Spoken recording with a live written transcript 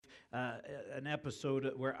uh, an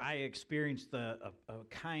episode where I experienced a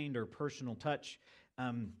kind or personal touch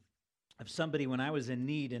um, of somebody when I was in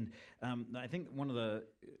need. And I think one of the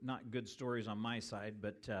not good stories on my side,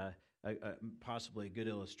 but possibly a good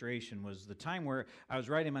illustration was the time where I was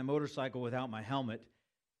riding my motorcycle without my helmet.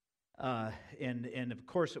 And of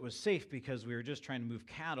course, it was safe because we were just trying to move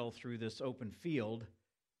cattle through this open field.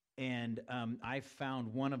 And I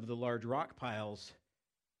found one of the large rock piles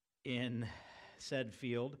in said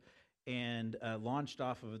field and launched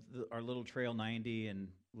off of our little Trail 90 and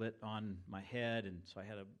lit on my head. And so I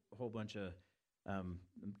had a whole bunch of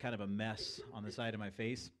kind of a mess on the side of my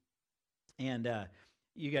face. And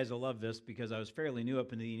you guys will love this because I was fairly new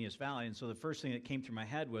up in the Eneas Valley. And so the first thing that came through my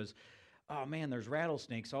head was, oh man, there's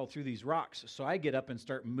rattlesnakes all through these rocks. So I get up and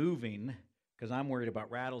start moving because I'm worried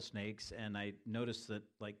about rattlesnakes. And I noticed that,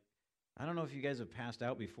 like, I don't know if you guys have passed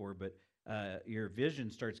out before, but your vision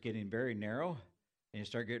starts getting very narrow and you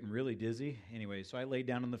start getting really dizzy. Anyway, so I laid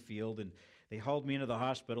down in the field and they hauled me into the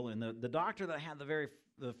hospital. And the doctor that I had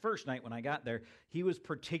the first night when I got there, he was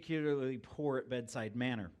particularly poor at bedside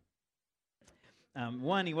manner.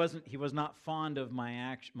 One, he was not fond of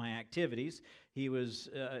my activities. He was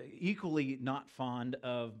equally not fond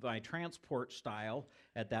of my transport style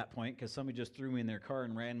at that point because somebody just threw me in their car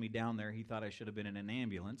and ran me down there. He thought I should have been in an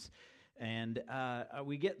ambulance. And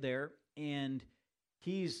we get there, and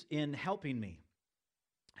he's in helping me.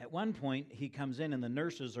 At one point, he comes in, and the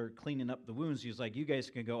nurses are cleaning up the wounds. He's like, you guys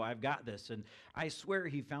can go. I've got this. And I swear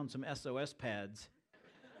he found some SOS pads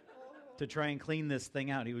to try and clean this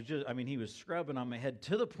thing out. He was scrubbing on my head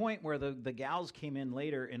to the point where the gals came in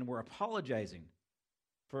later and were apologizing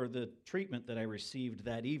for the treatment that I received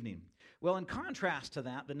that evening. Well, in contrast to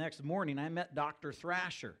that, the next morning I met Dr.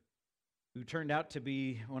 Thrasher, who turned out to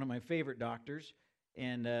be one of my favorite doctors.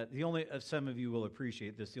 And some of you will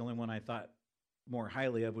appreciate this, the only one I thought more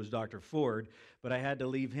highly of was Dr. Ford, but I had to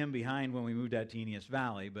leave him behind when we moved out to Eneas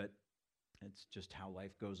Valley, but it's just how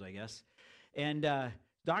life goes, I guess. And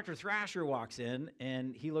Dr. Thrasher walks in,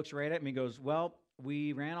 and he looks right at me and goes, well,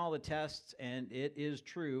 we ran all the tests, and it is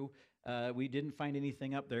true. We didn't find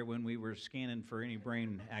anything up there when we were scanning for any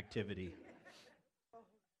brain activity.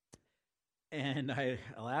 And I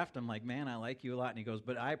laughed. I'm like, man, I like you a lot. And he goes,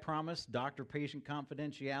 but I promise, doctor-patient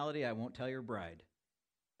confidentiality, I won't tell your bride.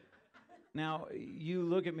 Now, you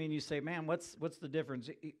look at me and you say, man, what's the difference?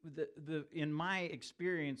 In my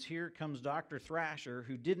experience, here comes Dr. Thrasher,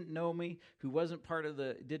 who didn't know me, who wasn't part of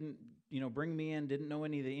didn't bring me in, didn't know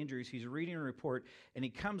any of the injuries. He's reading a report, and he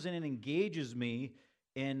comes in and engages me,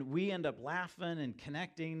 and we end up laughing and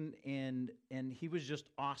connecting, and he was just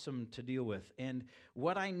awesome to deal with. And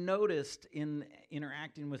what I noticed in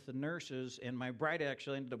interacting with the nurses, and my bride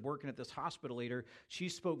actually ended up working at this hospital later, she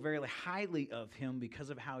spoke very highly of him because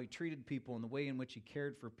of how he treated people and the way in which he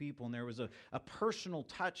cared for people. And there was a personal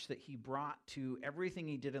touch that he brought to everything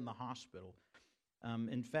he did in the hospital.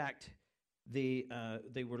 In fact, they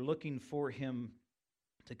were looking for him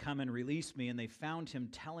to come and release me, and they found him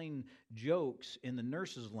telling jokes in the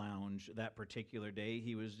nurses' lounge that particular day.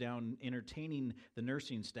 He was down entertaining the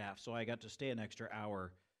nursing staff, so I got to stay an extra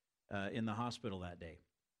hour in the hospital that day.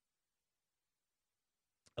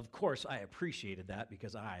 Of course, I appreciated that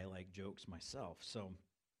because I like jokes myself.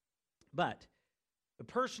 But the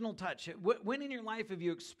personal touch, when in your life have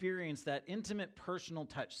you experienced that intimate personal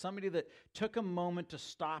touch, somebody that took a moment to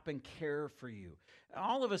stop and care for you?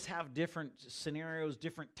 All of us have different scenarios,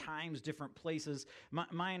 different times, different places.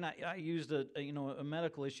 Mine, I used a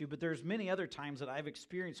medical issue, but there's many other times that I've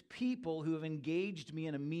experienced people who have engaged me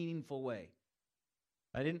in a meaningful way.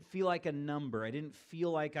 I didn't feel like a number. I didn't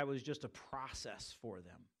feel like I was just a process for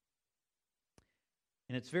them.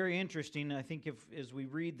 And it's very interesting. I think as we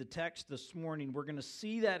read the text this morning, we're going to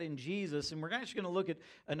see that in Jesus, and we're actually going to look at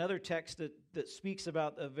another text that speaks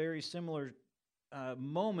about a very similar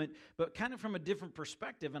moment, but kind of from a different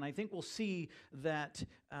perspective. And I think we'll see that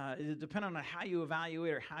depending on how you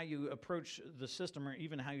evaluate or how you approach the system or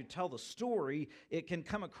even how you tell the story, it can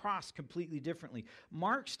come across completely differently.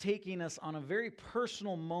 Mark's taking us on a very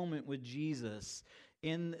personal moment with Jesus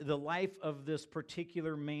in the life of this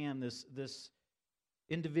particular man, this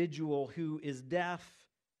individual who is deaf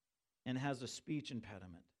and has a speech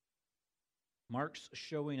impediment. Mark's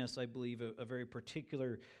showing us, I believe, a very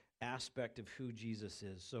particular aspect of who Jesus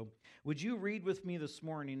is. So would you read with me this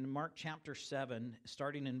morning Mark chapter 7,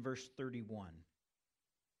 starting in verse 31.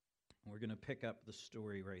 We're going to pick up the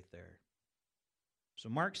story right there. So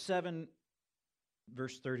Mark 7,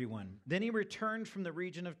 verse 31. Then he returned from the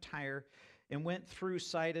region of Tyre and went through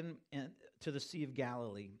Sidon and to the Sea of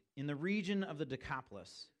Galilee, in the region of the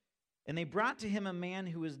Decapolis. And they brought to him a man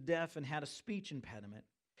who was deaf and had a speech impediment.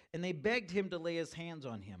 and they begged him to lay his hands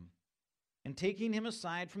on him. And taking him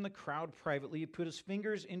aside from the crowd privately, he put his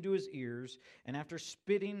fingers into his ears, and after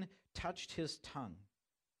spitting, touched his tongue.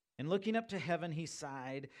 And looking up to heaven, he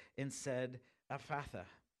sighed and said, Ephphatha,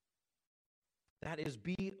 that is,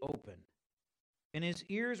 be open. And his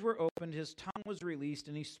ears were opened, his tongue was released,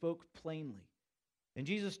 and he spoke plainly. And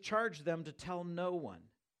Jesus charged them to tell no one.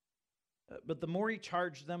 But the more he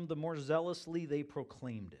charged them, the more zealously they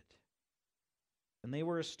proclaimed it. And they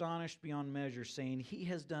were astonished beyond measure, saying, He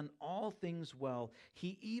has done all things well.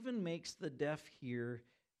 He even makes the deaf hear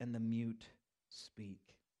and the mute speak.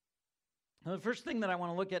 Now, the first thing that I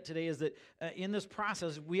want to look at today is that in this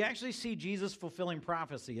process, we actually see Jesus fulfilling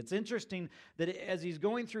prophecy. It's interesting that as he's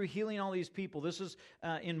going through healing all these people, this is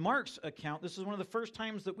in Mark's account, this is one of the first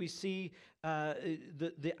times that we see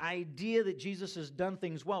the idea that Jesus has done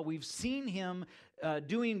things well. We've seen him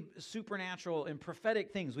doing supernatural and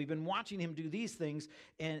prophetic things. We've been watching him do these things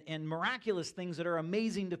and miraculous things that are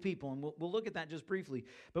amazing to people, and we'll look at that just briefly.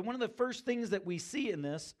 But one of the first things that we see in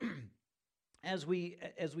this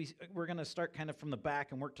we're going to start kind of from the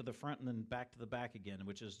back and work to the front and then back to the back again,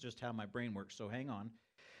 which is just how my brain works, so hang on.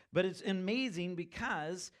 But it's amazing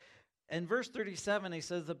because in verse 37, he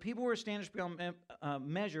says, the people were astonished beyond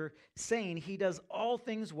measure, saying, He does all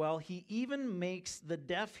things well. He even makes the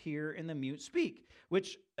deaf hear and the mute speak,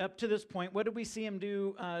 which up to this point, what did we see him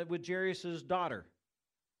do with Jairus' daughter?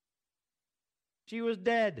 She was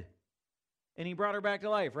dead, and he brought her back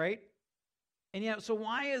to life, right? And yet, so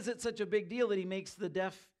why is it such a big deal that he makes the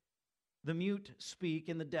deaf, the mute speak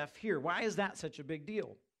and the deaf hear? Why is that such a big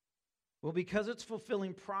deal? Well, because it's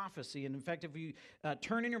fulfilling prophecy. And in fact, if you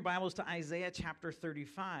turn in your Bibles to Isaiah chapter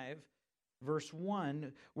 35, verse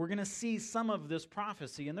 1, we're going to see some of this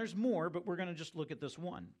prophecy. And there's more, but we're going to just look at this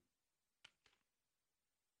one.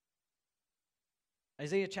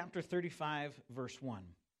 Isaiah chapter 35, verse 1.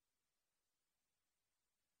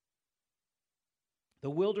 The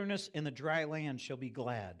wilderness and the dry land shall be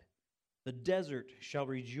glad. The desert shall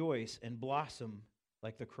rejoice and blossom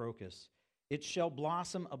like the crocus. It shall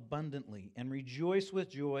blossom abundantly and rejoice with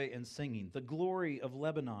joy and singing. The glory of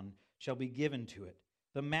Lebanon shall be given to it,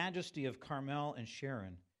 the majesty of Carmel and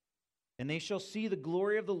Sharon. And they shall see the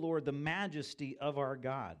glory of the Lord, the majesty of our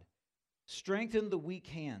God. Strengthen the weak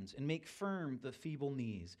hands and make firm the feeble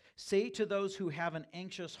knees. Say to those who have an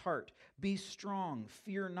anxious heart, Be strong,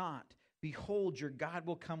 fear not. Behold, your God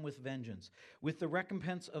will come with vengeance, with the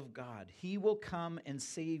recompense of God. He will come and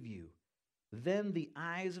save you. Then the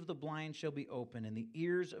eyes of the blind shall be opened, and the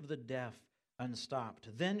ears of the deaf unstopped.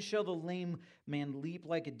 Then shall the lame man leap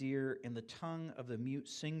like a deer, and the tongue of the mute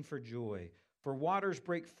sing for joy. For waters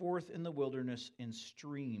break forth in the wilderness, and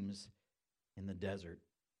streams in the desert.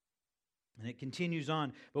 And it continues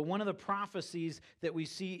on. But one of the prophecies that we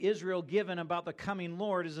see Israel given about the coming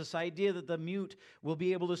Lord is this idea that the mute will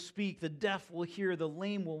be able to speak, the deaf will hear, the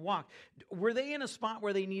lame will walk. Were they in a spot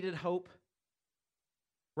where they needed hope?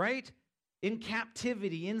 Right? In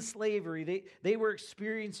captivity, in slavery, they were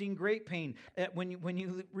experiencing great pain. When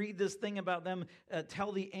you read this thing about them,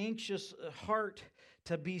 tell the anxious heart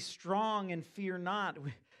to be strong and fear not.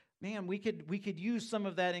 Man, we could use some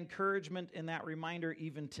of that encouragement and that reminder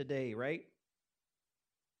even today, right?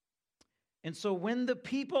 And so when the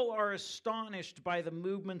people are astonished by the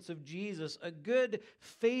movements of Jesus, a good,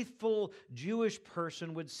 faithful Jewish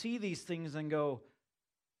person would see these things and go,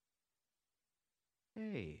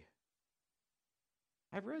 hey,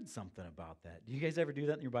 I've read something about that. Do you guys ever do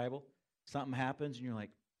that in your Bible? Something happens and you're like,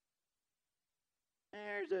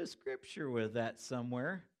 there's a scripture with that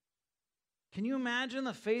somewhere. Can you imagine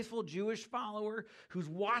the faithful Jewish follower who's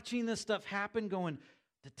watching this stuff happen going,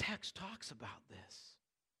 the text talks about this.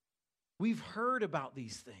 We've heard about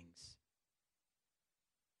these things.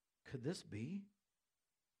 Could this be?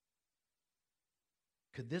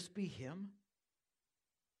 Could this be him?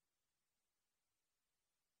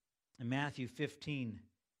 In Matthew 15,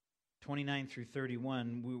 29 through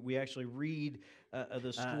 31, we actually read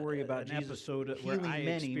the story about Jesus episode healing where I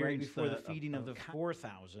many right experienced before the a feeding of the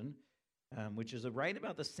 4,000. Which is right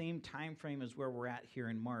about the same time frame as where we're at here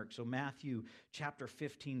in Mark. So Matthew chapter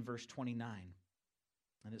 15, verse 29.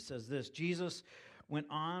 And it says this, Jesus went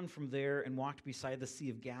on from there and walked beside the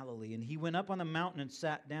Sea of Galilee. And he went up on the mountain and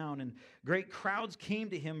sat down. And great crowds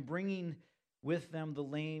came to him, bringing with them the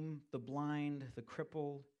lame, the blind, the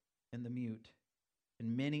crippled, and the mute,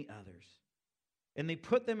 and many others. And they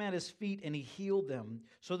put them at his feet, and he healed them,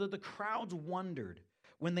 so that the crowds wondered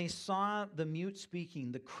when they saw the mute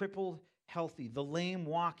speaking, the crippled healthy, the lame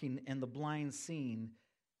walking, and the blind seeing,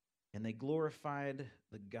 and they glorified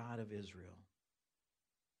the God of Israel.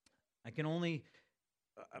 I can only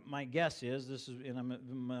my guess is, this is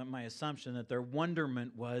my assumption, that their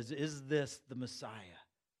wonderment was, is this the Messiah?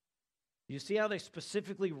 You see how they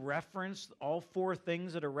specifically referenced all four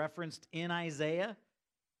things that are referenced in Isaiah?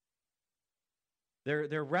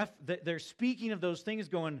 They're speaking of those things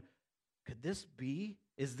going, could this be?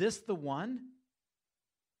 Is this the one?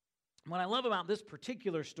 What I love about this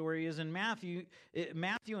particular story is in Matthew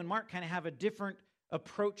and Mark kind of have a different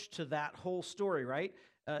approach to that whole story, right?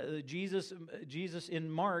 Jesus in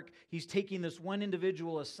Mark, he's taking this one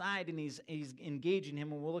individual aside and he's engaging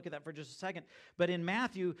him, and we'll look at that for just a second. But in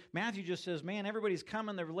Matthew just says, man, everybody's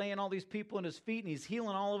coming, they're laying all these people in his feet, and he's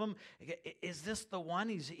healing all of them. Is this the one?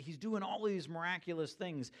 He's doing all of these miraculous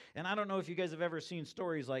things. And I don't know if you guys have ever seen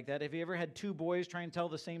stories like that. Have you ever had two boys try and tell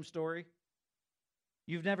the same story?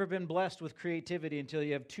 You've never been blessed with creativity until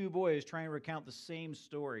you have two boys trying to recount the same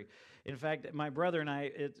story. In fact, my brother and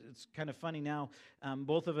I, it's kind of funny now,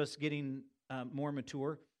 both of us getting more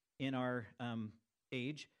mature in our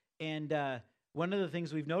age. And one of the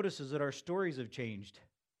things we've noticed is that our stories have changed.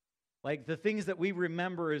 Like the things that we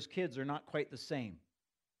remember as kids are not quite the same.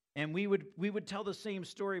 And we would tell the same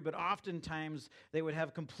story, but oftentimes they would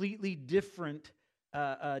have completely different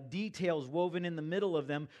details woven in the middle of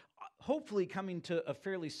them, hopefully coming to a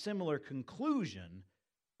fairly similar conclusion,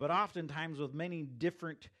 but oftentimes with many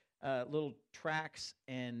different little tracks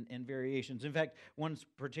and variations. In fact, one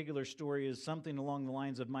particular story is something along the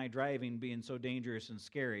lines of my driving being so dangerous and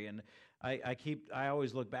scary. And I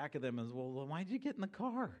always look back at them as, well, why did you get in the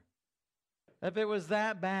car? If it was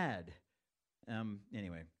that bad.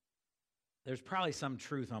 Anyway, there's probably some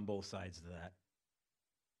truth on both sides of that.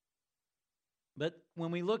 But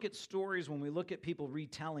when we look at stories, when we look at people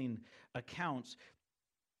retelling accounts,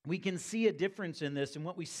 we can see a difference in this. And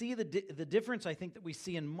what we see, the difference I think that we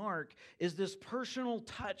see in Mark is this personal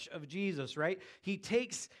touch of Jesus, right? He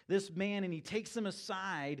takes this man and he takes him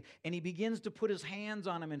aside and he begins to put his hands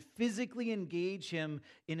on him and physically engage him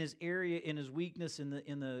in his area, in his weakness, in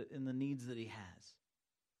the needs that he has.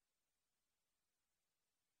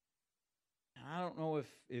 I don't know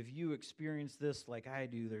if you experience this like I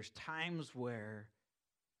do. There's times where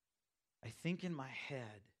I think in my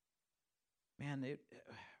head, man,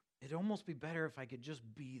 it'd almost be better if I could just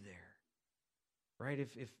be there, right?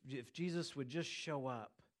 If Jesus would just show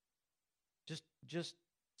up, just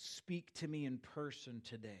speak to me in person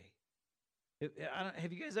today.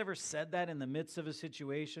 Have you guys ever said that in the midst of a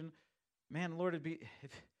situation? Man, Lord,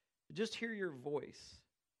 just hear your voice.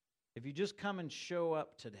 If you just come and show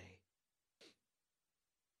up today.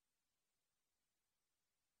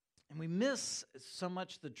 And we miss so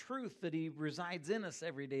much the truth that he resides in us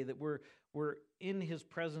every day, that we're in his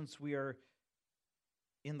presence, we are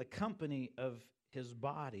in the company of his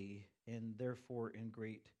body, and therefore in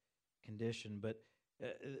great condition. But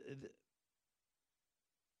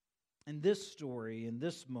in this story, in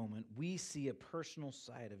this moment, we see a personal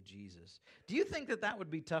side of Jesus. Do you think that would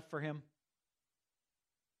be tough for him?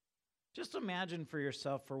 Just imagine for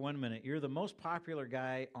yourself for 1 minute, you're the most popular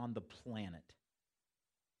guy on the planet.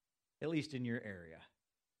 At least in your area.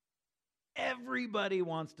 Everybody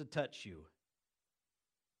wants to touch you.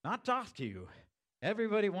 Not talk to you.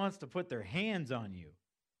 Everybody wants to put their hands on you.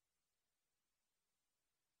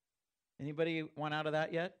 Anybody want out of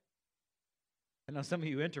that yet? I know some of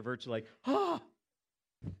you introverts are like,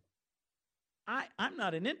 I'm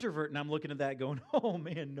not an introvert, and I'm looking at that going, oh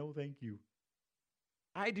man, no thank you.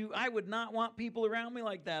 I would not want people around me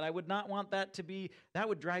like that. I would not want that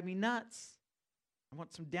would drive me nuts. I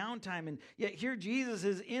want some downtime. And yet here Jesus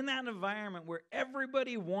is in that environment where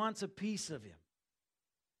everybody wants a piece of him.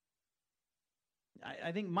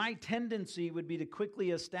 I think my tendency would be to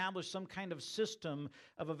quickly establish some kind of system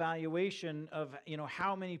of evaluation of,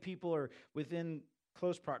 how many people are within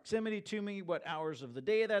close proximity to me, what hours of the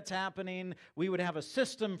day that's happening. We would have a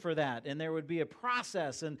system for that, and there would be a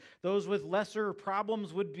process, and those with lesser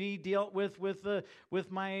problems would be dealt with the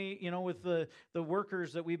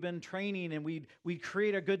workers that we've been training, and we'd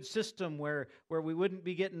create a good system where we wouldn't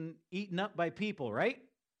be getting eaten up by people, right?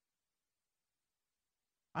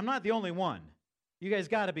 I'm not the only one. You guys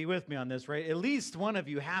got to be with me on this, right? At least one of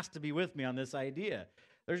you has to be with me on this idea.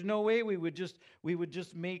 There's no way we would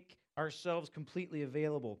just make ourselves completely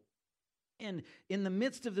available. And in the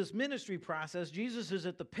midst of this ministry process, Jesus is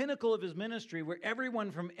at the pinnacle of his ministry where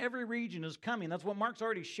everyone from every region is coming. That's what Mark's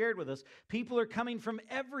already shared with us. People are coming from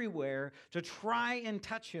everywhere to try and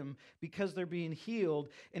touch him because they're being healed.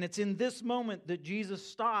 And it's in this moment that Jesus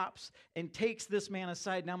stops and takes this man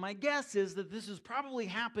aside. Now, my guess is that this is probably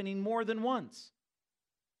happening more than once.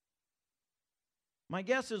 My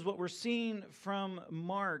guess is what we're seeing from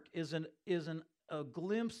Mark is an a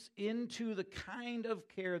glimpse into the kind of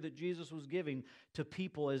care that Jesus was giving to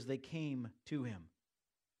people as they came to him.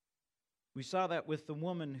 We saw that with the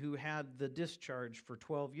woman who had the discharge for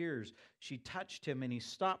 12 years. She touched him, and he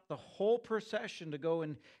stopped the whole procession to go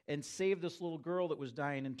and save this little girl that was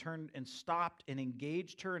dying, and turned and stopped and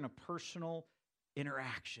engaged her in a personal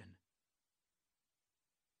interaction.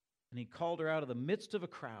 And he called her out of the midst of a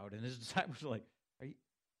crowd, and his disciples were like, "Are you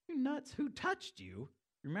nuts? Who touched you?"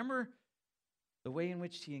 Remember the way in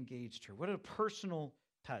which he engaged her. What a personal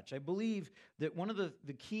touch. I believe that one of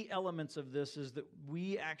the key elements of this is that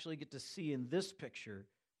we actually get to see in this picture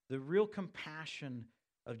the real compassion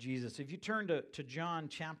of Jesus. If you turn to John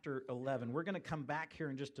chapter 11, we're going to come back here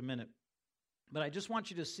in just a minute. But I just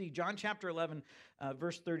want you to see John chapter 11,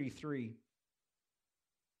 verse 33.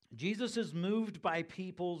 Jesus is moved by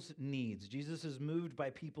people's needs. Jesus is moved by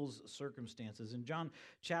people's circumstances. In John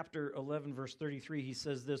chapter 11, verse 33, he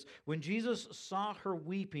says this, "When Jesus saw her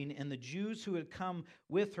weeping and the Jews who had come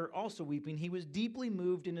with her also weeping, he was deeply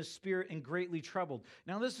moved in his spirit and greatly troubled."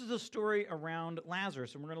 Now, this is a story around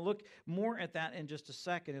Lazarus, and we're going to look more at that in just a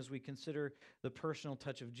second as we consider the personal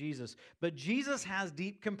touch of Jesus. But Jesus has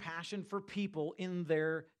deep compassion for people in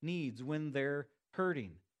their needs when they're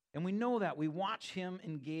hurting. And we know that. We watch him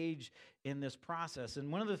engage in this process.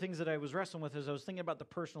 And one of the things that I was wrestling with as I was thinking about the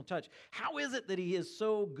personal touch, how is it that he is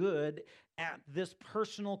so good at this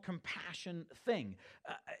personal compassion thing?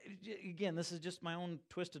 Again, this is just my own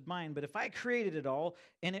twisted mind, but if I created it all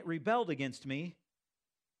and it rebelled against me,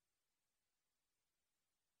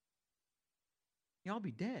 y'all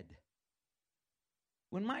be dead.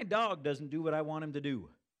 When my dog doesn't do what I want him to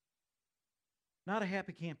do, not a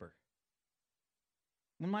happy camper.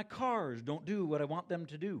 When my cars don't do what I want them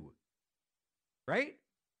to do, right?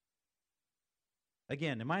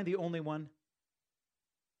 Again, am I the only one?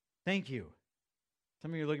 Thank you.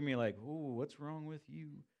 Some of you are looking at me like, "Oh, what's wrong with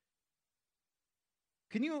you?"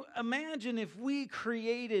 Can you imagine if we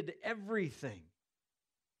created everything?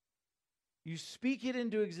 You speak it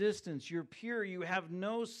into existence. You're pure. You have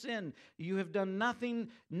no sin. You have done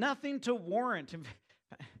nothing to warrant.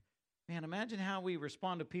 Man, imagine how we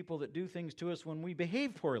respond to people that do things to us when we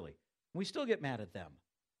behave poorly. We still get mad at them.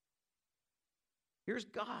 Here's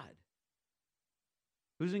God,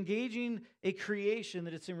 who's engaging a creation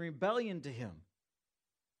that it's in rebellion to him.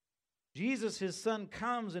 Jesus, his son,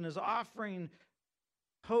 comes and is offering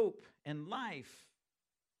hope and life,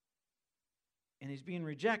 and he's being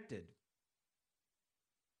rejected.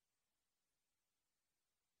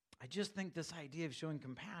 I just think this idea of showing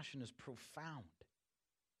compassion is profound.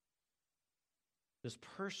 This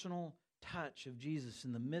personal touch of Jesus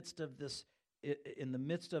in the midst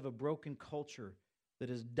of a broken culture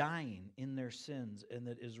that is dying in their sins and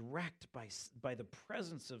that is wrecked by the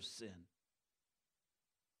presence of sin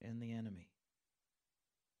and the enemy.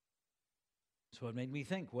 So it made me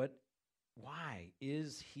think, why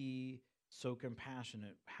is he so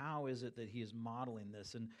compassionate? How is it that he is modeling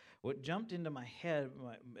this? And what jumped into my head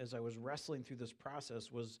as I was wrestling through this process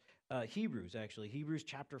was Hebrews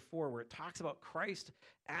chapter 4, where it talks about Christ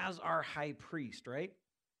as our high priest, right?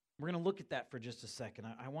 We're going to look at that for just a second.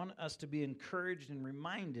 I want us to be encouraged and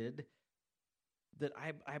reminded that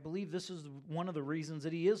I believe this is one of the reasons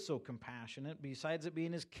that he is so compassionate. Besides it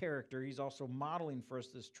being his character, he's also modeling for us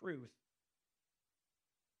this truth.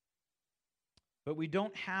 But we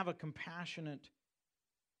don't have a compassionate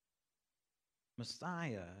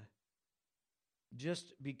Messiah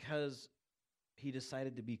just because he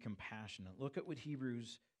decided to be compassionate. Look at what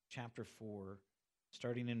Hebrews chapter 4,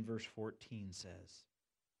 starting in verse 14 says.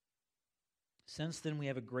 "Since then we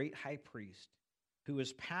have a great high priest who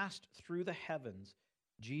has passed through the heavens,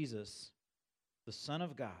 Jesus, the Son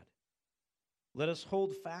of God. Let us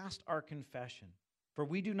hold fast our confession. For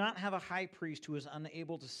we do not have a high priest who is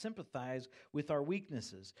unable to sympathize with our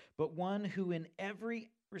weaknesses, but one who in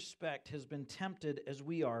every respect has been tempted as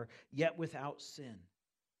we are, yet without sin.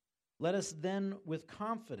 Let us then with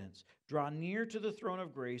confidence draw near to the throne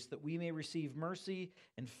of grace that we may receive mercy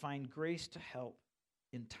and find grace to help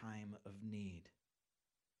in time of need."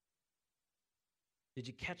 Did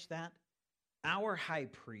you catch that? Our high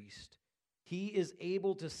priest, he is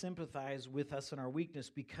able to sympathize with us in our weakness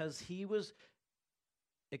because he was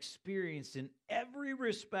experienced in every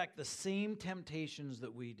respect the same temptations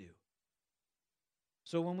that we do.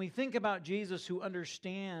 So when we think about Jesus who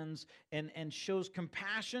understands and shows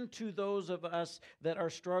compassion to those of us that are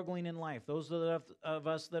struggling in life, those of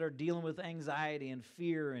us that are dealing with anxiety and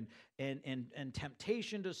fear and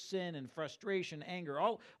temptation to sin and frustration, anger,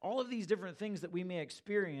 all of these different things that we may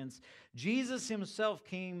experience, Jesus himself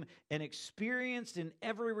came and experienced in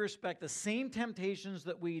every respect the same temptations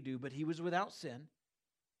that we do, but he was without sin.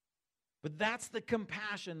 But that's the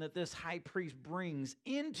compassion that this high priest brings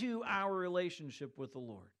into our relationship with the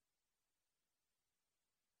Lord.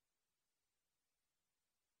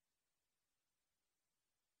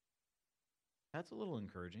 That's a little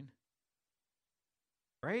encouraging,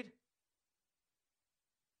 right?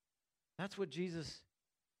 That's what Jesus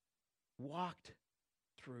walked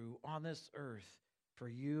through on this earth for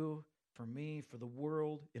you, for me, for the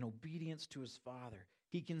world, in obedience to his Father.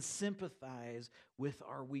 He can sympathize with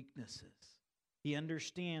our weaknesses. He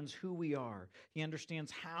understands who we are. He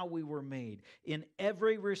understands how we were made. In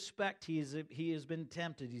every respect, he has been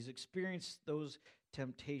tempted. He's experienced those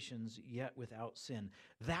temptations, yet without sin.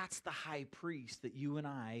 That's the high priest that you and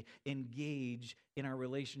I engage in our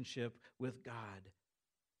relationship with God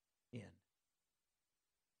in.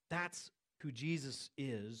 That's who Jesus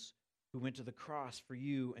is, who went to the cross for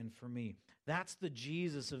you and for me. That's the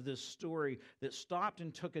Jesus of this story that stopped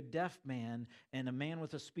and took a deaf man and a man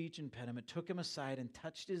with a speech impediment, took him aside and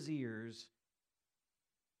touched his ears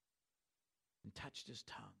and touched his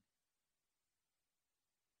tongue.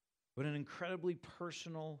 What an incredibly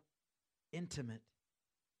personal, intimate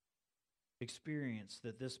experience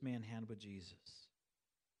that this man had with Jesus.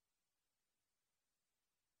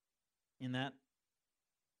 In that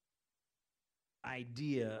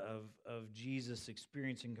idea of Jesus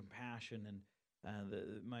experiencing compassion, and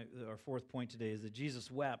our fourth point today is that Jesus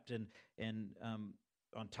wept, and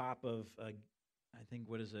on top of I think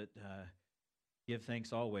give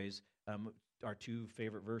thanks always, our two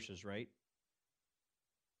favorite verses, right?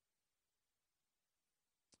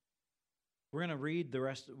 We're going to read the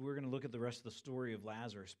rest. We're going to look at the rest of the story of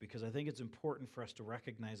Lazarus, because I think it's important for us to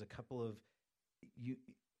recognize a couple of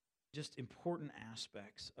just important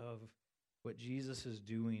aspects of what Jesus is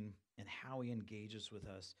doing and how he engages with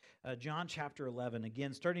us. John chapter 11,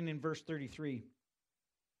 again, starting in verse 33.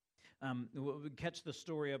 We'll catch the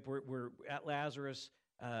story up. We're at Lazarus,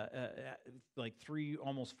 like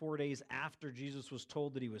almost 4 days after Jesus was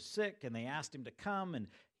told that he was sick, and they asked him to come, and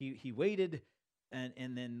he waited,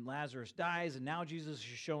 and then Lazarus dies, and now Jesus is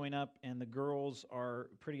showing up, and the girls are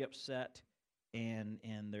pretty upset, and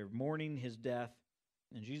they're mourning his death,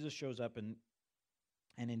 and Jesus shows up and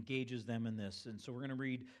engages them in this. And so we're going to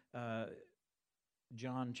read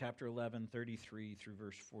John chapter 11, 33 through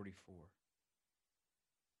verse 44.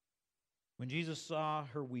 When Jesus saw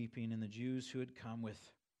her weeping, and the Jews who had come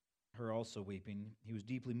with her also weeping, he was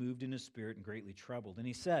deeply moved in his spirit and greatly troubled. And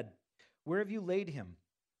he said, "Where have you laid him?"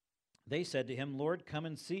 They said to him, "Lord, come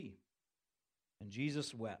and see." And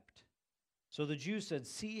Jesus wept. So the Jews said,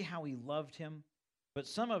 "See how he loved him." But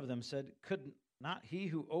some of them said, "Could not he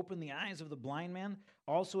who opened the eyes of the blind man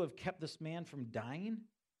also have kept this man from dying?"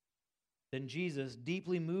 Then Jesus,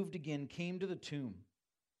 deeply moved again, came to the tomb.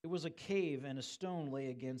 It was a cave, and a stone lay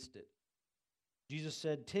against it. Jesus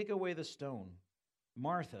said, "Take away the stone."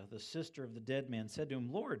 Martha, the sister of the dead man, said to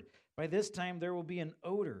him, "Lord, by this time there will be an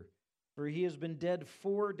odor, for he has been dead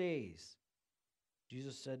 4 days."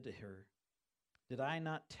 Jesus said to her, "Did I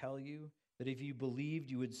not tell you that if you believed,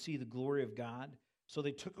 you would see the glory of God?" So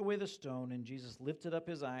they took away the stone, and Jesus lifted up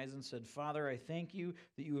his eyes and said, "Father, I thank you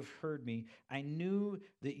that you have heard me. I knew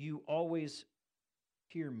that you always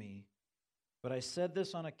hear me, but I said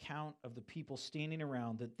this on account of the people standing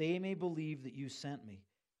around, that they may believe that you sent me."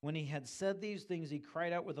 When he had said these things, he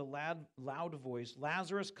cried out with a loud voice,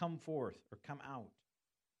 "Lazarus, come forth," or come out.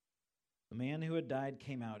 The man who had died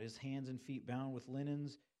came out, his hands and feet bound with linen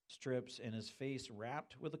strips, and his face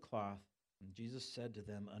wrapped with a cloth. And Jesus said to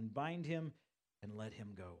them, "Unbind him and let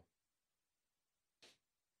him go."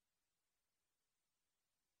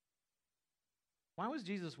 Why was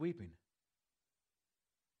Jesus weeping?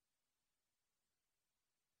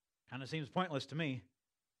 Kind of seems pointless to me.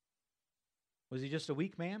 Was he just a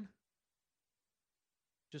weak man?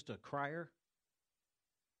 Just a crier?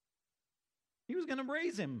 He was going to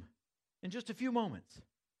raise him in just a few moments,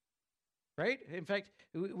 right? In fact,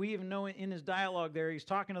 we even know in his dialogue there, he's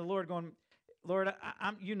talking to the Lord going, "Lord,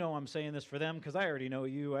 I'm saying this for them because I already know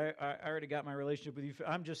you. I already got my relationship with you.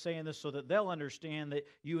 I'm just saying this so that they'll understand that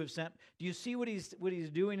you have sent." Do you see what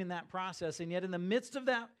he's doing in that process? And yet in the midst of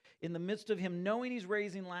that, in the midst of him knowing he's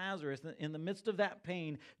raising Lazarus, in the midst of that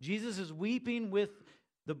pain, Jesus is weeping with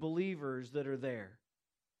the believers that are there.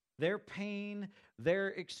 Their pain, their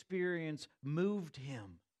experience moved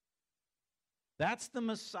him. That's the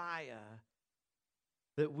Messiah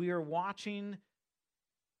that we are watching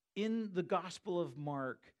in the Gospel of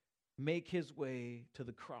Mark make his way to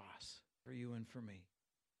the cross for you and for me.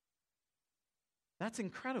 That's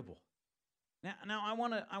incredible. Now I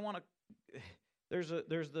want to. There's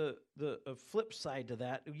the flip side to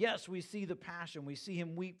that. Yes, we see the passion. We see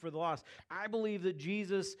him weep for the loss. I believe that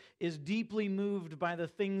Jesus is deeply moved by the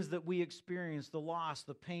things that we experience, the loss,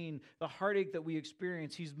 the pain, the heartache that we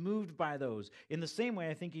experience. He's moved by those. In the same way,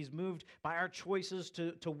 I think he's moved by our choices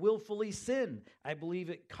to willfully sin. I believe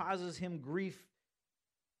it causes him grief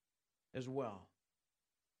as well.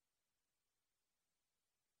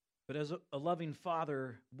 But as a loving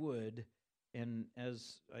father would, and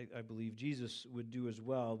as I believe Jesus would do as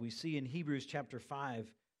well, we see in Hebrews chapter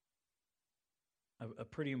 5 a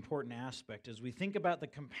pretty important aspect. As we think about the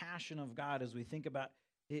compassion of God, as we think about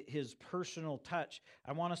his personal touch,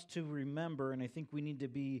 I want us to remember, and I think we need to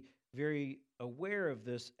be very aware of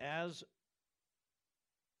this as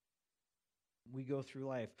we go through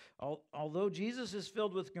life. Although Jesus is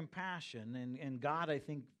filled with compassion, and God, I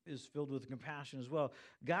think, is filled with compassion as well,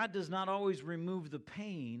 God does not always remove the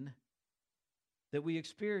pain that we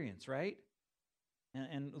experience, right?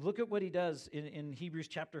 And look at what he does in Hebrews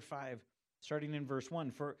chapter 5, starting in verse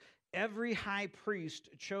 1. For every high priest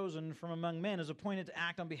chosen from among men is appointed to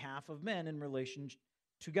act on behalf of men in relation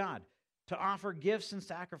to God, to offer gifts and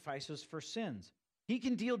sacrifices for sins. He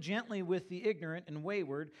can deal gently with the ignorant and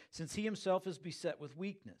wayward, since he himself is beset with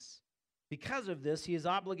weakness. Because of this, he is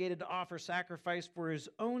obligated to offer sacrifice for his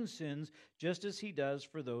own sins, just as he does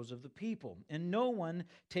for those of the people. And no one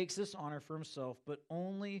takes this honor for himself, but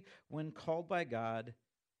only when called by God,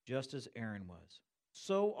 just as Aaron was.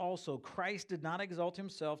 So also Christ did not exalt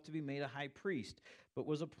himself to be made a high priest, but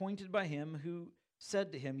was appointed by him who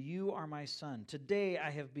said to him, "You are my son. Today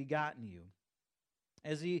I have begotten you."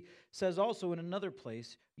 As he says also in another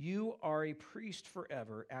place, "You are a priest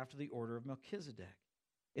forever after the order of Melchizedek."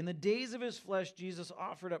 In the days of his flesh, Jesus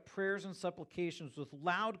offered up prayers and supplications with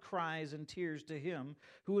loud cries and tears to him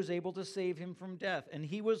who was able to save him from death, and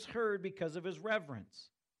he was heard because of his reverence.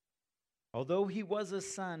 Although he was a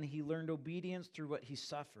son, he learned obedience through what he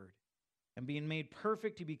suffered. And being made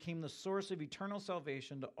perfect, he became the source of eternal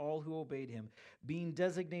salvation to all who obeyed him, being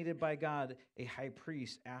designated by God a high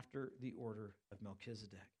priest after the order of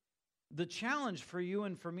Melchizedek. The challenge for you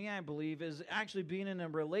and for me, I believe, is actually being in a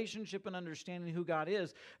relationship and understanding who God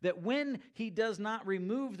is, that when he does not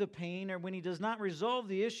remove the pain or when he does not resolve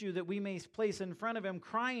the issue that we may place in front of him,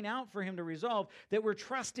 crying out for him to resolve, that we're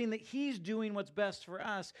trusting that he's doing what's best for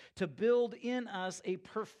us to build in us a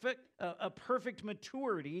perfect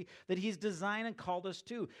maturity that he's designed and called us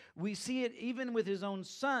to. We see it even with his own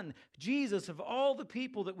son, Jesus. Of all the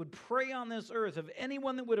people that would pray on this earth, of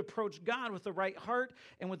anyone that would approach God with the right heart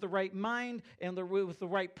and with the right mind and with the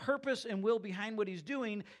right purpose and will behind what he's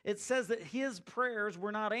doing, it says that his prayers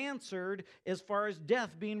were not answered as far as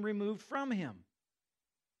death being removed from him.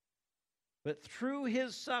 But through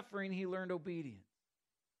his suffering, he learned obedience.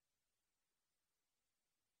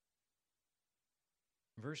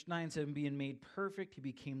 Verse 9 said, being made perfect, he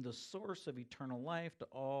became the source of eternal life to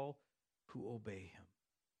all who obey him.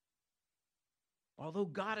 Although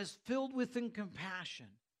God is filled with compassion,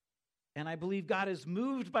 and I believe God is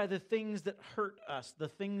moved by the things that hurt us, the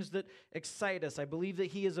things that excite us, I believe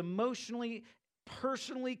that he is emotionally,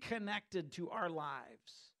 personally connected to our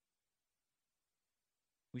lives.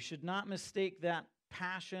 We should not mistake that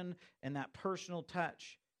passion and that personal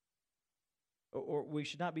touch, or we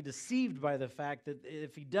should not be deceived by the fact that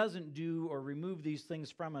if he doesn't do or remove these things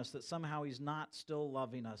from us, that somehow he's not still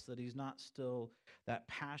loving us, that he's not still that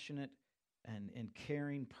passionate and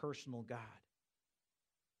caring personal God.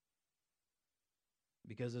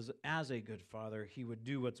 Because as a good father, he would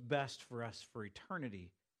do what's best for us for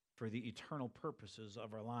eternity, for the eternal purposes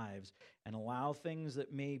of our lives, and allow things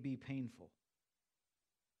that may be painful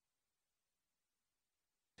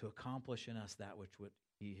to accomplish in us that which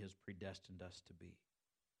he has predestined us to be,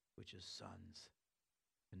 which is sons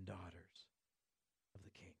and daughters of the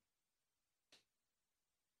King.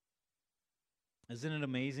 Isn't it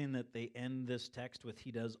amazing that they end this text with,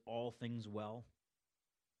 he does all things well?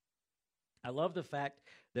 I love the fact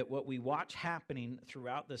that what we watch happening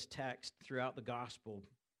throughout this text, throughout the gospel,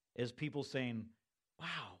 is people saying,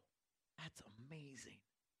 wow, that's amazing.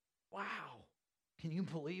 Wow, can you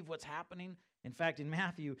believe what's happening? In fact, in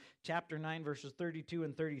Matthew chapter 9, verses 32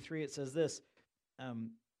 and 33, it says this,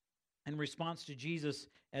 in response to Jesus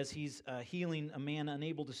as he's healing a man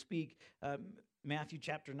unable to speak, Matthew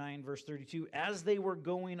chapter 9, verse 32, as they were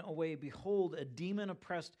going away, behold, a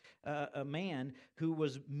demon-oppressed a man who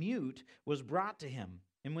was mute was brought to him.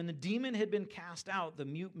 And when the demon had been cast out, the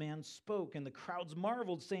mute man spoke, and the crowds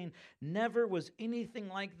marveled, saying, never was anything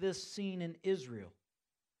like this seen in Israel.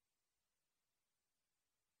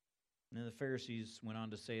 And then the Pharisees went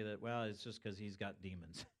on to say that, well, it's just because he's got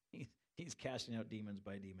demons. He's casting out demons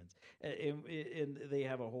by demons. And they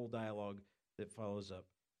have a whole dialogue that follows up.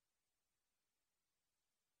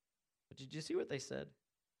 But did you see what they said?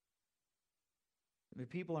 The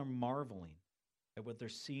people are marveling at what they're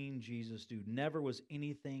seeing Jesus do. Never was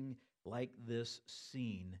anything like this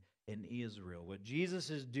seen in Israel. What Jesus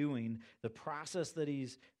is doing, the process that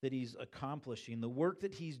he's accomplishing, the work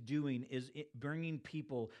that he's doing is bringing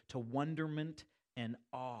people to wonderment and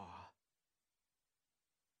awe.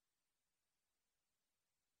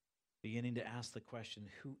 Beginning to ask the question,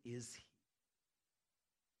 who is he?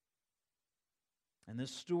 And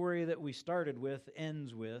this story that we started with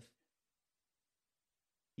ends with,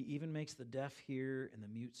 he even makes the deaf hear and the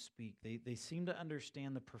mute speak. They seem to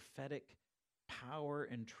understand the prophetic power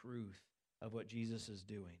and truth of what Jesus is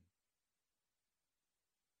doing.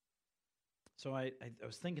 So I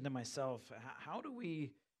was thinking to myself, how do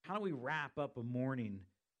we wrap up a morning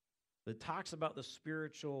that talks about the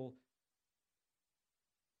spiritual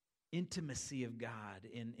intimacy of God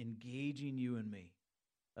in engaging you and me,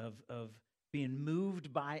 of being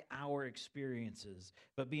moved by our experiences,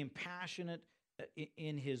 but being passionate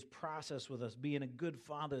in his process with us, being a good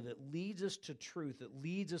father that leads us to truth, that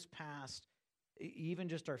leads us past even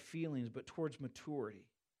just our feelings, but towards maturity.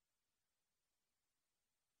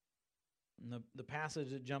 And the passage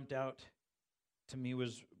that jumped out to me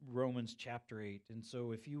was Romans chapter 8. And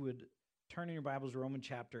so if you would turn in your Bibles to Romans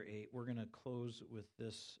chapter 8, we're going to close with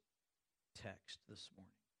this text this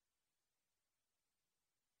morning.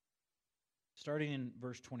 Starting in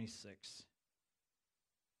verse 26.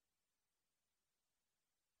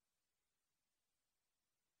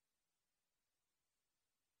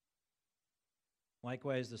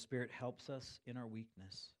 Likewise, the Spirit helps us in our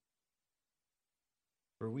weakness,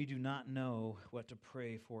 for we do not know what to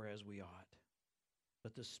pray for as we ought.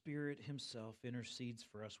 But the Spirit himself intercedes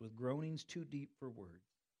for us with groanings too deep for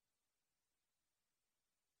words.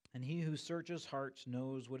 And he who searches hearts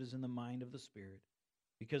knows what is in the mind of the Spirit,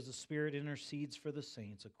 because the Spirit intercedes for the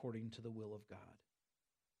saints according to the will of God.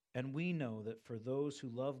 And we know that for those who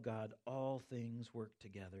love God, all things work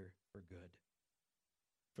together for good.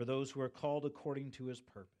 For those who are called according to his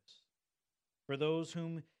purpose. For those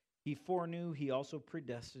whom he foreknew, he also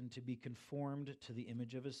predestined to be conformed to the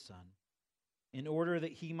image of his Son, in order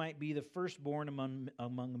that he might be the firstborn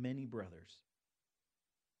among many brothers.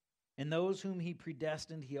 And those whom he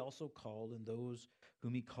predestined, he also called, and those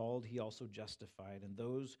whom he called, he also justified, and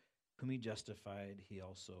those whom he justified, he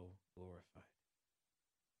also glorified.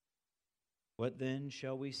 What then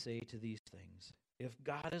shall we say to these things? If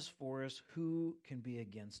God is for us, who can be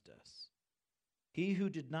against us? He who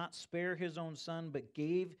did not spare his own Son, but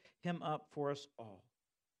gave him up for us all,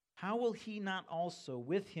 how will he not also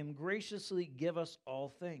with him graciously give us all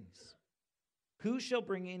things? Who shall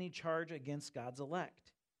bring any charge against God's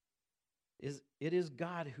elect? It is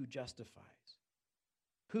God who justifies.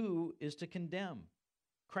 Who is to condemn?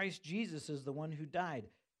 Christ Jesus is the one who died.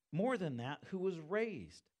 More than that, who was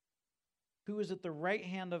raised, who is at the right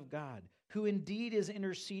hand of God, who indeed is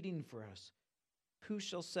interceding for us. Who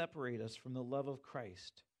shall separate us from the love of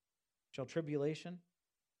Christ? Shall tribulation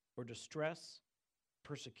or distress,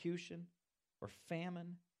 persecution or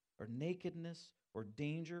famine or nakedness or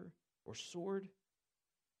danger or sword?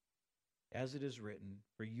 As it is written,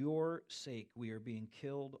 for your sake we are being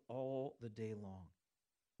killed all the day long.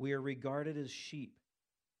 We are regarded as sheep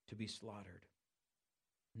to be slaughtered.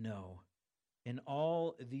 No, in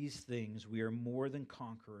all these things we are more than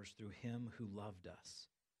conquerors through him who loved us.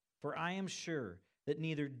 For I am sure that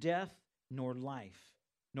neither death nor life,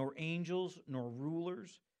 nor angels nor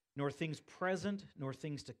rulers, nor things present nor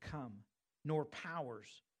things to come, nor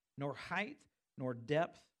powers, nor height, nor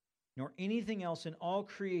depth, nor anything else in all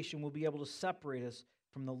creation will be able to separate us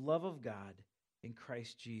from the love of God in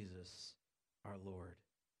Christ Jesus our Lord.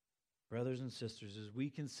 Brothers and sisters, as we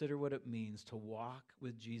consider what it means to walk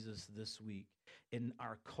with Jesus this week, in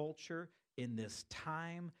our culture, in this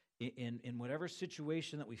time, in whatever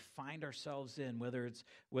situation that we find ourselves in,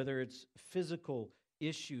 whether it's physical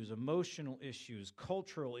issues, emotional issues,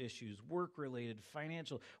 cultural issues, work-related,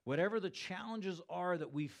 financial, whatever the challenges are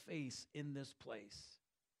that we face in this place,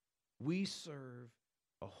 we serve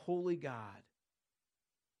a holy God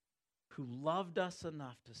who loved us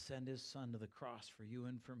enough to send his Son to the cross for you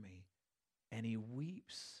and for me. And he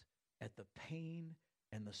weeps at the pain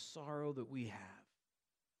and the sorrow that we have.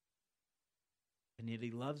 And yet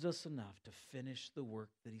he loves us enough to finish the work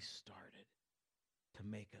that he started, to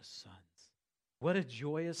make us sons. What a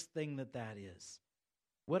joyous thing that is.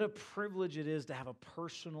 What a privilege it is to have a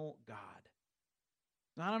personal God.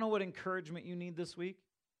 Now, I don't know what encouragement you need this week.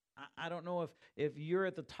 I don't know if you're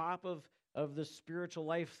at the top of the spiritual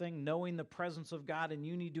life thing, knowing the presence of God, and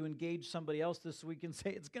you need to engage somebody else this week and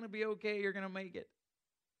say, it's going to be okay, you're going to make it.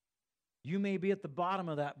 You may be at the bottom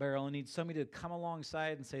of that barrel and need somebody to come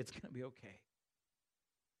alongside and say, it's going to be okay.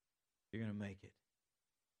 You're going to make it.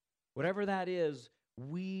 Whatever that is,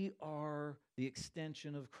 we are the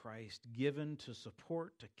extension of Christ, given to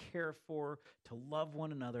support, to care for, to love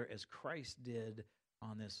one another as Christ did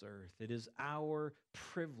on this earth. It is our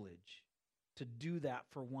privilege to do that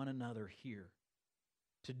for one another here,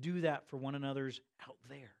 to do that for one another's out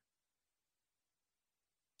there.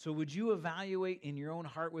 So would you evaluate in your own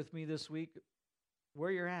heart with me this week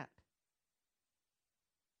where you're at?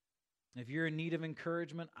 If you're in need of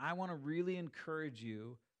encouragement, I want to really encourage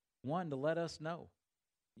you, one, to let us know.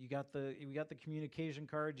 We got the communication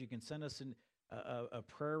cards. You can send us a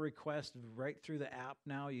prayer request right through the app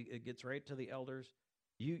now. It gets right to the elders.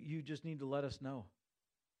 You just need to let us know.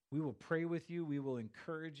 We will pray with you. We will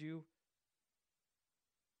encourage you.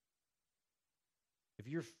 If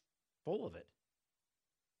you're full of it,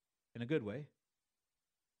 in a good way,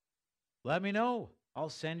 let me know. I'll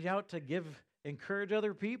send you out to encourage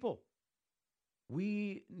other people.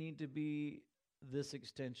 We need to be this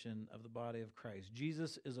extension of the body of Christ.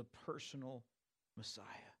 Jesus is a personal Messiah.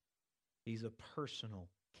 He's a personal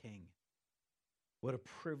King. What a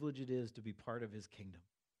privilege it is to be part of his kingdom.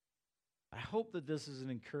 I hope that this is an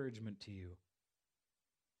encouragement to you.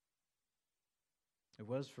 It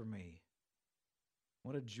was for me.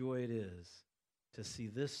 What a joy it is to see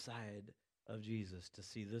this side of Jesus, to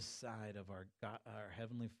see this side of our God, our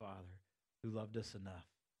Heavenly Father, who loved us enough,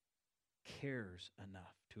 cares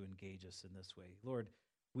enough to engage us in this way. Lord,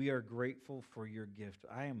 we are grateful for your gift.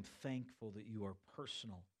 I am thankful that you are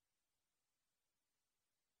personal,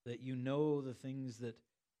 that you know the things that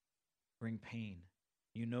bring pain.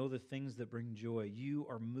 You know the things that bring joy. You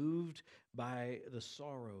are moved by the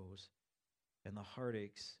sorrows and the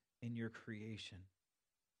heartaches in your creation.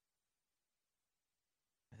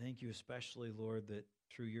 I thank you especially, Lord, that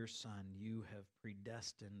through your Son, you have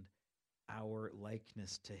predestined our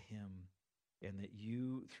likeness to him, and that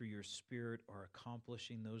you, through your Spirit, are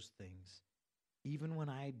accomplishing those things, even when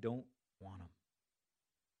I don't want them.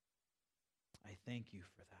 I thank you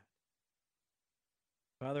for that.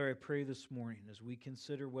 Father, I pray this morning as we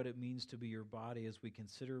consider what it means to be your body, as we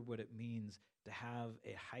consider what it means to have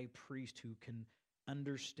a high priest who can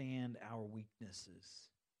understand our weaknesses,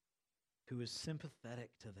 who is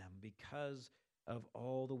sympathetic to them because of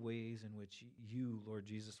all the ways in which you, Lord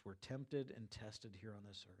Jesus, were tempted and tested here on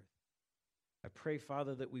this earth. I pray,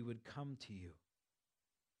 Father, that we would come to you,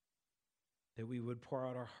 that we would pour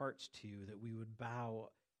out our hearts to you, that we would bow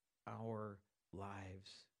our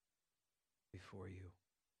lives before you.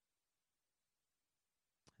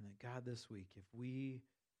 And that, God, this week, if we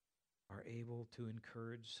are able to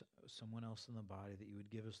encourage someone else in the body, that you would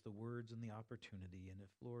give us the words and the opportunity. And if,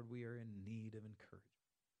 Lord, we are in need of encouragement,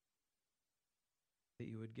 that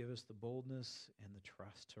you would give us the boldness and the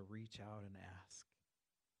trust to reach out and ask.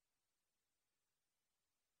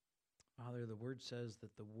 Father, the word says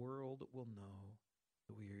that the world will know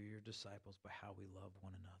that we are your disciples by how we love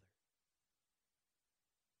one another.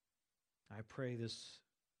 I pray this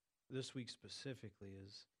week specifically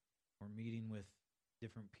as we're meeting with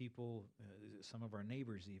different people, some of our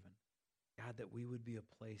neighbors even, God, that we would be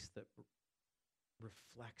a place that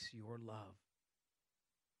reflects your love,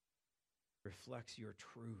 reflects your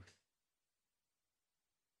truth,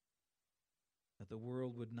 that the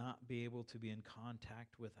world would not be able to be in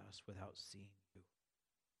contact with us without seeing you.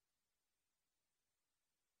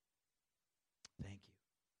 Thank you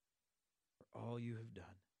for all you have done.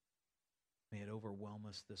 May it overwhelm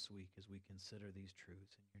us this week as we consider these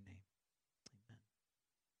truths in your name.